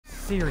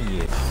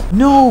serious?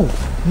 No!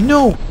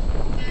 No!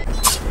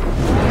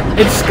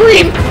 It's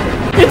Scream!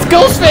 It's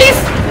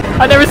Ghostface!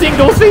 I've never seen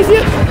Ghostface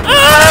yet!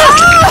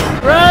 Ah!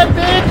 Run,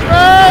 bitch,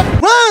 run!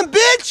 Run,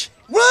 bitch!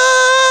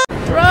 Run!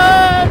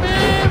 Run,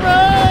 bitch,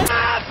 run!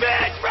 Ah,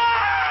 bitch,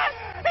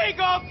 run! He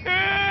gonna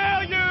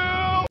kill you!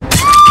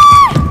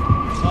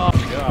 Oh,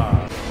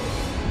 God.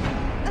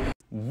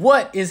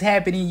 What is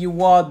happening, you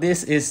all?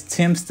 This is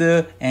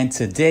Timster, and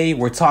today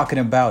we're talking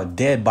about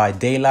Dead by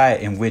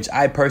Daylight, in which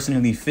I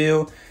personally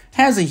feel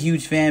has a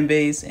huge fan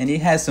base and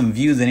it has some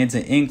views and it's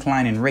an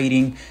incline in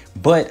rating,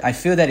 but I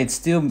feel that it's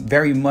still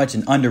very much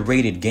an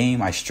underrated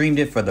game. I streamed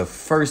it for the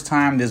first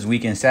time this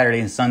weekend, Saturday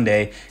and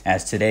Sunday,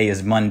 as today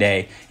is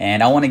Monday,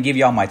 and I want to give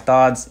y'all my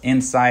thoughts,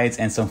 insights,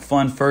 and some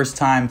fun first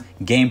time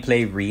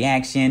gameplay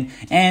reaction.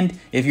 And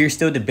if you're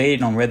still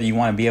debating on whether you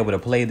want to be able to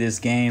play this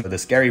game, the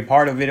scary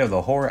part of it or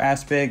the horror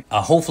aspect,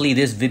 hopefully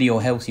this video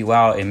helps you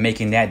out in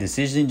making that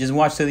decision. Just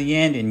watch to the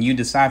end and you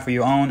decide for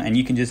your own, and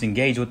you can just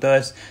engage with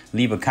us,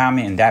 leave a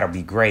comment, and that'll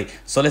be great.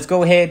 So let's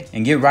go ahead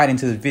and get right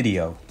into the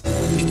video.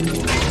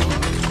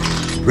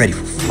 Ready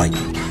for fight.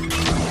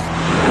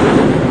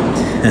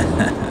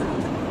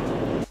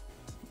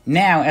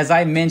 Now, as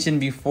I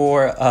mentioned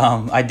before,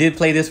 I did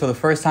play this for the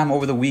first time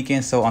over the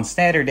weekend. So on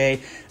Saturday,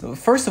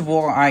 first of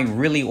all, I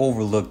really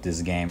overlooked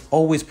this game.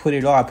 Always put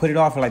it off. I put it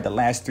off for like the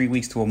last 3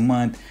 weeks to a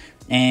month.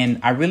 And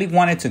I really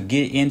wanted to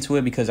get into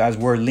it because as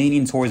we're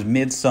leaning towards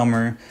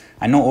midsummer,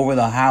 I know over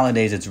the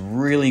holidays, it's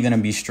really going to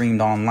be streamed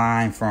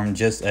online from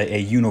just a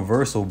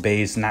universal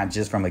base, not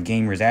just from a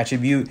gamer's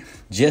attribute,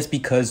 just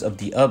because of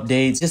the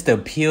updates, just the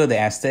appeal, the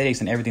aesthetics,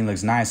 and everything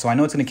looks nice. So I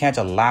know it's going to catch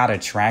a lot of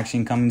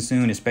traction coming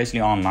soon,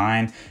 especially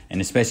online and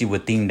especially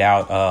with themed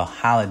out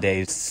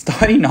holidays.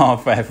 Starting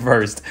off at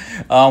first,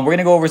 we're going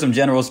to go over some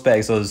general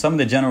specs. So some of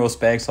the general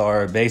specs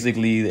are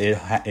basically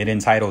it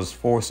entitles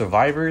 4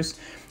 survivors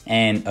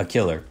and a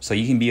killer. So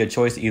you can be a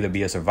choice to either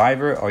be a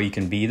survivor or you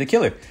can be the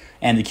killer.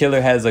 And the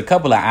killer has a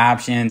couple of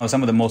options.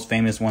 Some of the most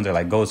famous ones are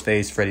like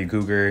Ghostface, Freddy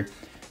Krueger,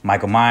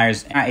 Michael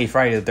Myers. Not a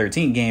Friday the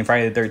 13th game.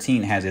 Friday the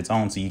 13th has its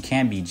own, so you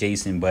can be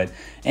Jason, but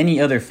any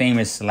other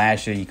famous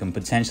slasher you can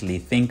potentially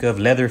think of.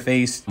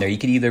 Leatherface. There you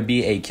could either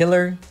be a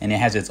killer and it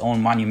has its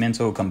own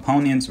monumental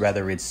components,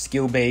 whether it's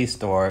skill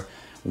based or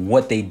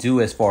what they do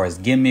as far as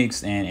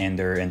gimmicks and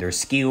their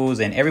skills,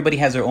 and everybody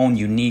has their own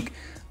unique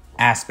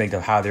aspect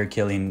of how they're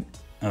killing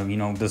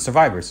the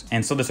survivors.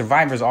 And so the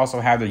survivors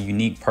also have their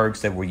unique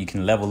perks where you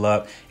can level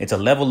up. It's a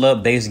level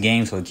up based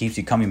game, so it keeps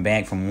you coming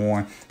back for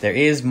more. There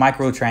is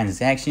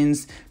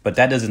microtransactions, but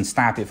that doesn't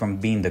stop it from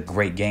being the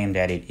great game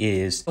that it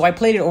is. So I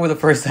played it over the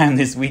first time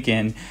this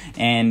weekend,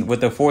 and with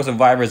the 4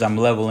 survivors, I'm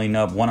leveling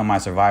up one of my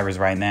survivors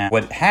right now.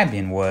 What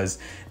happened was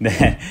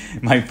that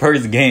my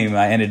first game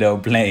I ended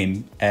up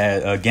playing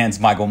against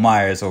Michael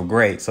Myers. So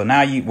great. So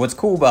now what's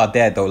cool about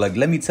that though, like,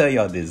 let me tell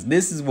y'all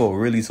this is what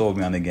really sold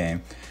me on the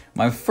game.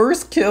 My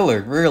first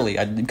killer,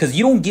 really, because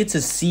you don't get to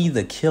see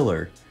the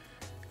killer.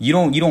 You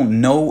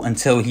don't know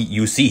until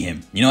you see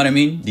him. You know what I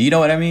mean? Do you know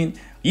what I mean?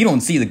 You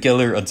don't see the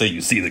killer until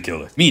you see the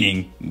killer.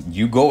 Meaning,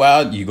 you go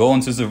out, you go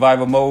into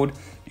survival mode,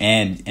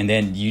 and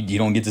then you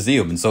don't get to see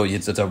him. And so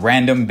it's a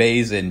random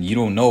base, and you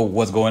don't know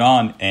what's going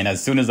on. And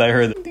as soon as I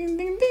heard the ding,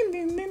 ding, ding,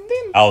 ding, ding,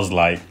 ding, I was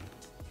like,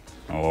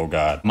 oh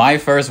God. My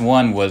first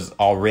one was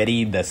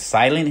already the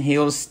Silent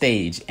Hill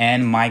stage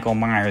and Michael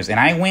Myers. And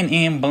I went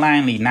in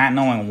blindly, not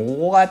knowing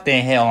what the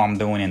hell I'm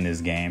doing in this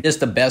game.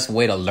 Just the best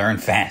way to learn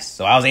fast.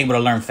 So I was able to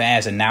learn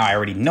fast, and now I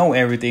already know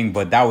everything,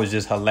 but that was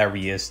just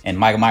hilarious. And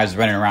Michael Myers was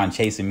running around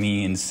chasing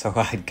me, and so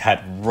I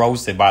got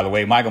roasted. By the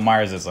way, Michael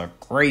Myers is a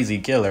crazy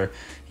killer.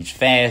 He's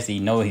fast,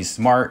 he's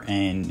smart,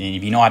 and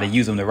if you know how to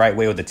use him the right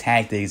way with the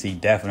tactics, he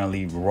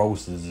definitely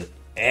roasts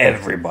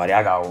everybody.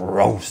 I got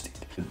roasted.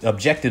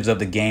 Objectives of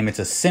the game, it's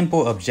a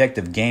simple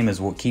objective game, is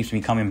what keeps me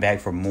coming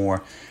back for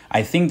more.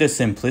 I think the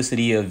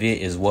simplicity of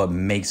it is what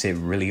makes it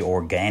really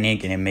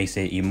organic, and it makes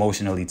it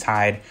emotionally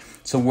tied,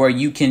 so where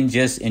you can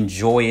just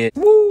enjoy it.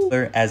 Woo!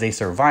 As a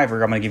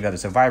survivor, I'm gonna give you the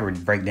survivor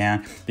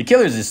breakdown. The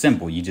killers is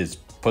simple. You just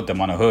put them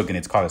on a hook and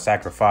it's called a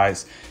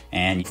sacrifice.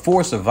 And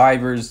for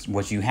survivors,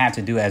 what you have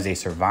to do as a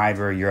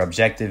survivor, your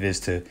objective is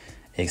to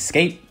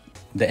escape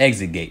the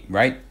exit gate,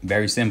 right?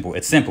 Very simple.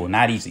 It's simple,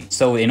 not easy.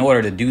 So in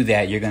order to do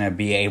that, you're going to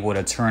be able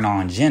to turn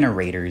on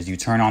generators. You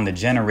turn on the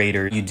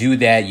generator. You do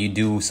that. You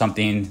do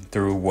something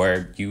through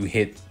where you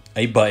hit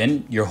a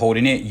button, you're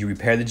holding it, you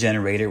repair the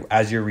generator.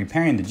 As you're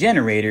repairing the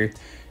generator,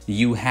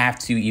 you have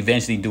to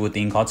eventually do a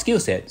thing called skill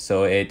set.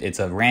 So it's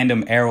a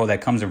random arrow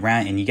that comes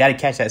around, and you got to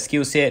catch that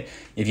skill set.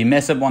 If you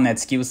mess up on that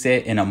skill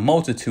set in a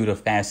multitude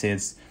of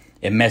facets,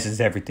 it messes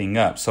everything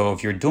up. So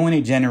if you're doing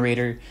a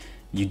generator,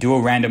 you do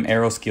a random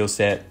arrow skill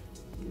set,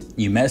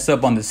 you mess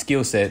up on the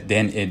skill set,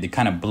 then it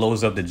kind of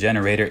blows up the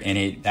generator, and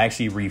it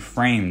actually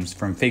reframes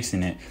from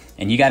fixing it.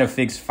 And you got to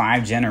fix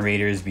 5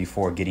 generators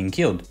before getting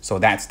killed. So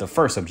that's the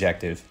first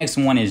objective. Next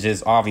one is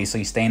just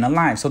obviously staying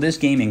alive. So this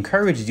game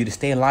encourages you to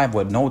stay alive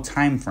with no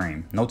time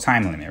frame, no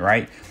time limit,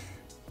 right?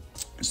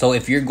 So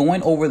if you're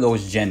going over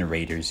those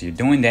generators, you're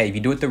doing that. If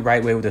you do it the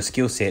right way with a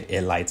skill set,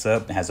 it lights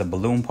up, it has a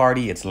balloon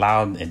party, it's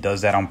loud, it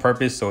does that on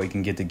purpose so it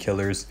can get the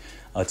killer's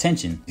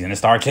attention. He's gonna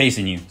start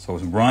chasing you. So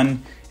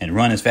run and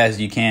run as fast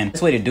as you can. The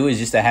best way to do it is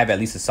just to have at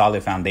least a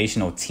solid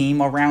foundational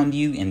team around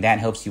you, and that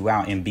helps you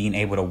out in being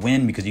able to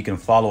win because you can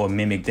follow and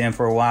mimic them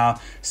for a while,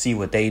 see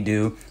what they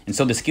do. And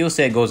so the skill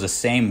set goes the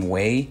same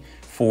way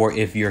for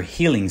if you're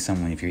healing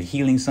someone. If you're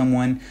healing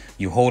someone,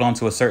 you hold on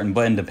to a certain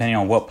button depending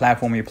on what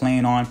platform you're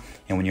playing on.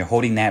 And when you're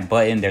holding that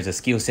button, there's a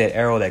skill set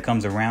arrow that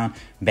comes around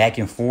back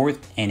and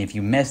forth. And if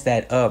you mess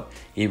that up,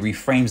 it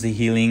reframes the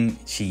healing.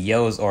 She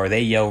yells, or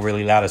they yell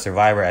really loud, a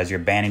survivor, as you're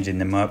bandaging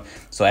them up.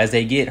 So as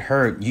they get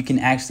hurt, you can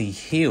actually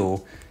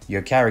heal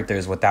your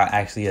characters without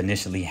actually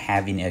initially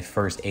having a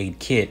first aid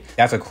kit.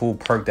 That's a cool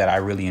perk that I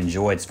really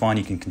enjoy. It's fun.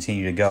 You can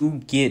continue to go.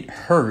 You get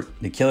hurt,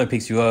 the killer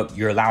picks you up.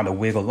 You're allowed to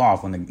wiggle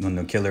off when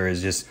the killer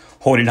is just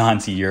holding on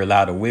to you. You're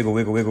allowed to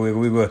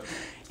wiggle.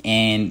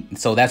 And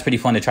so that's pretty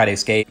fun to try to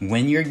escape.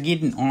 When you're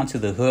getting onto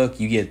the hook,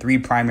 you get 3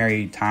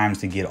 primary times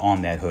to get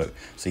on that hook.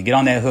 So you get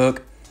on that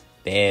hook,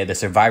 the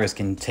survivors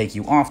can take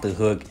you off the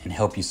hook and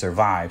help you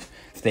survive.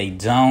 If they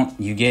don't,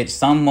 you get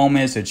some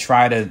moments to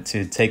try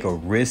to take a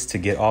risk to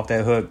get off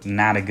that hook.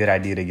 Not a good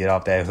idea to get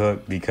off that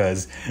hook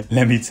because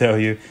let me tell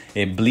you,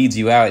 it bleeds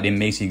you out. It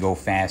makes you go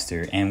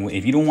faster. And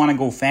if you don't want to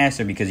go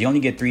faster, because you only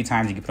get 3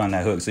 times you can put on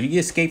that hook. So you get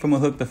escaped from a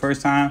hook the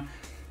first time,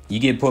 you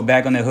get put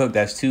back on the hook,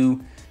 that's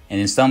 2. And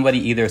then somebody,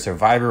 either a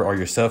survivor or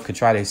yourself, could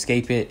try to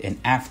escape it. And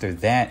after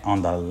that,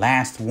 on the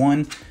last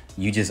one,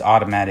 you just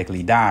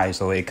automatically die.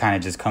 So it kind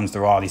of just comes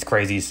through all these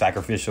crazy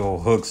sacrificial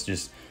hooks,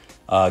 just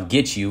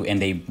get you,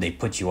 and they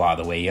put you all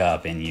the way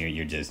up, and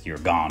you're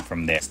gone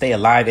from there. Stay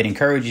alive. It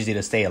encourages you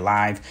to stay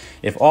alive.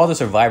 If all the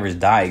survivors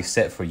die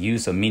except for you,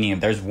 so meaning if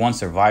there's one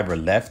survivor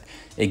left,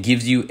 it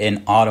gives you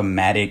an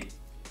automatic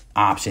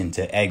option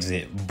to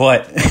exit.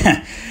 But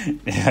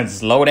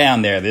slow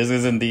down there, this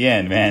isn't the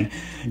end, man,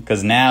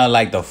 because now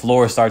like the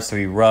floor starts to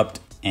erupt,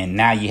 and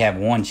now you have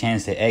one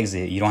chance to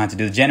exit. You don't have to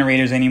do the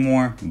generators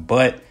anymore,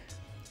 but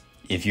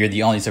if you're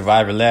the only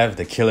survivor left,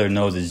 the killer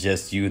knows it's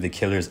just you. The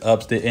killer's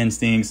ups the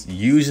instincts.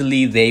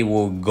 Usually they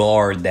will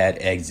guard that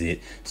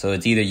exit. So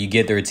it's either you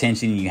get their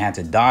attention, you have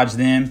to dodge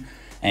them,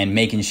 and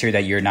making sure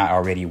that you're not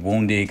already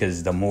wounded,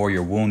 because the more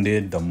you're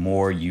wounded, the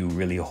more you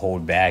really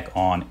hold back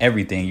on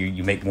everything.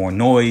 You make more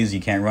noise, you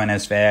can't run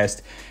as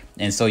fast.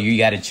 And so you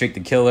got to trick the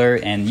killer,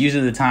 and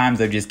usually the times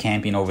they're just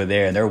camping over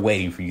there and they're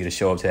waiting for you to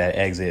show up to that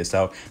exit.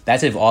 So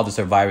that's if all the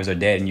survivors are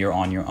dead and you're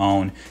on your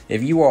own.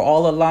 If you are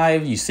all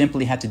alive, you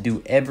simply have to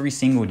do every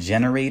single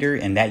generator,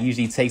 and that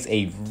usually takes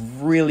a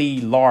really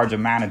large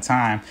amount of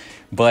time.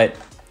 But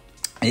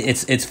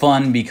it's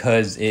fun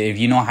because if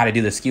you know how to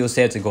do the skill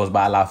sets, it goes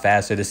by a lot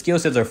faster. The skill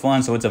sets are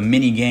fun, so it's a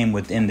mini game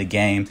within the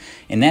game.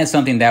 And that's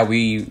something that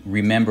we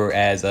remember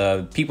as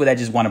people that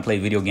just want to play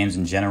video games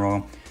in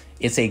general.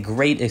 It's a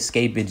great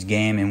escapage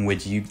game in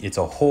which it's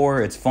a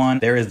horror, it's fun.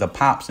 There is the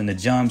pops and the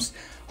jumps,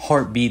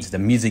 heartbeats, the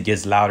music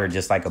gets louder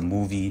just like a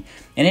movie.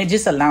 And it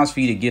just allows for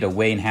you to get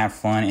away and have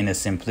fun in the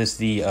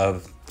simplicity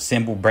of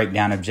simple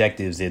breakdown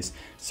objectives. It's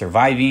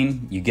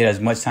surviving, you get as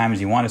much time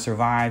as you want to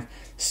survive,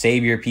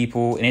 save your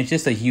people, and it's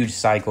just a huge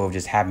cycle of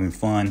just having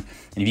fun.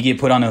 And if you get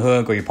put on a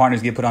hook or your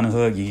partners get put on a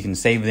hook, you can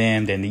save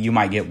them, then you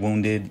might get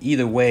wounded.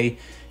 Either way,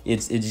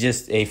 it's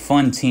just a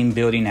fun team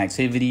building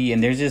activity,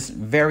 and there's just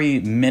very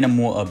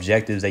minimal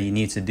objectives that you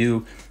need to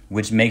do,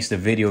 which makes the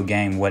video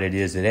game what it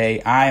is today.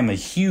 I am a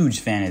huge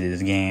fan of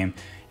this game,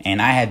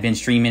 and I had been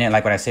streaming it,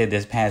 like what I said,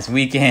 this past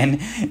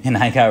weekend, and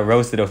I got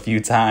roasted a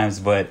few times.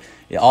 But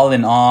all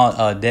in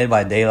all, Dead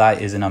by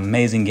Daylight is an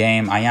amazing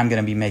game. I am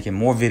going to be making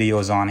more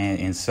videos on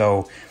it, and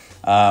so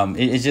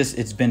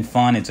it's been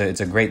fun. It's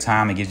a great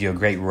time. It gives you a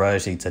great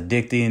rush. It's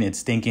addicting.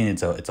 It's thinking.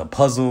 It's a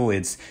puzzle.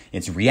 It's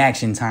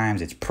reaction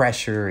times. It's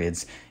pressure.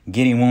 It's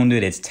getting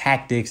wounded. It's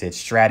tactics. It's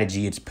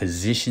strategy. It's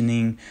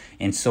positioning.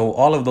 And so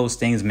all of those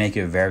things make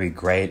it very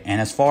great. And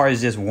as far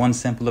as just one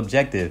simple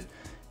objective,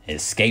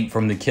 escape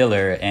from the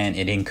killer, and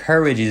it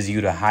encourages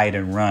you to hide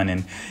and run.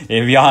 And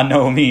if y'all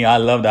know me, I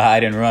love to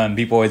hide and run.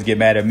 People always get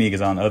mad at me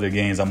because on other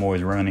games I'm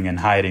always running and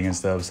hiding and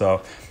stuff.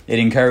 So it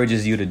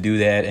encourages you to do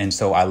that, and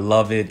so I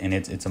love it, and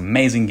it's an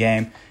amazing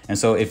game. And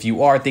so if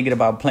you are thinking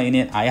about playing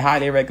it, I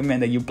highly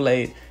recommend that you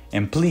play it,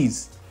 and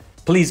please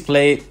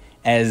play it,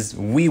 as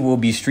we will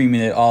be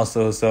streaming it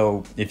also.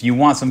 So if you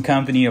want some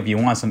company, or if you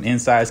want some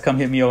insights, come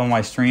hit me up on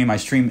my stream. I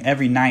stream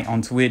every night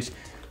on Twitch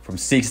from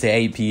 6 to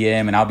 8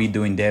 p.m. and I'll be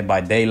doing Dead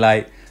by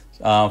Daylight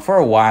for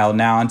a while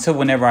now, until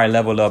whenever I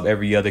level up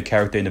every other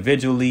character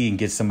individually and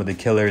get some of the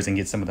killers and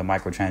get some of the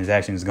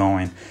microtransactions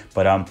going.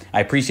 But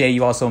I appreciate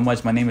you all so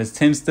much. My name is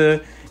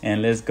Timster,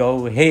 and let's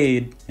go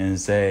ahead and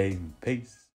say peace.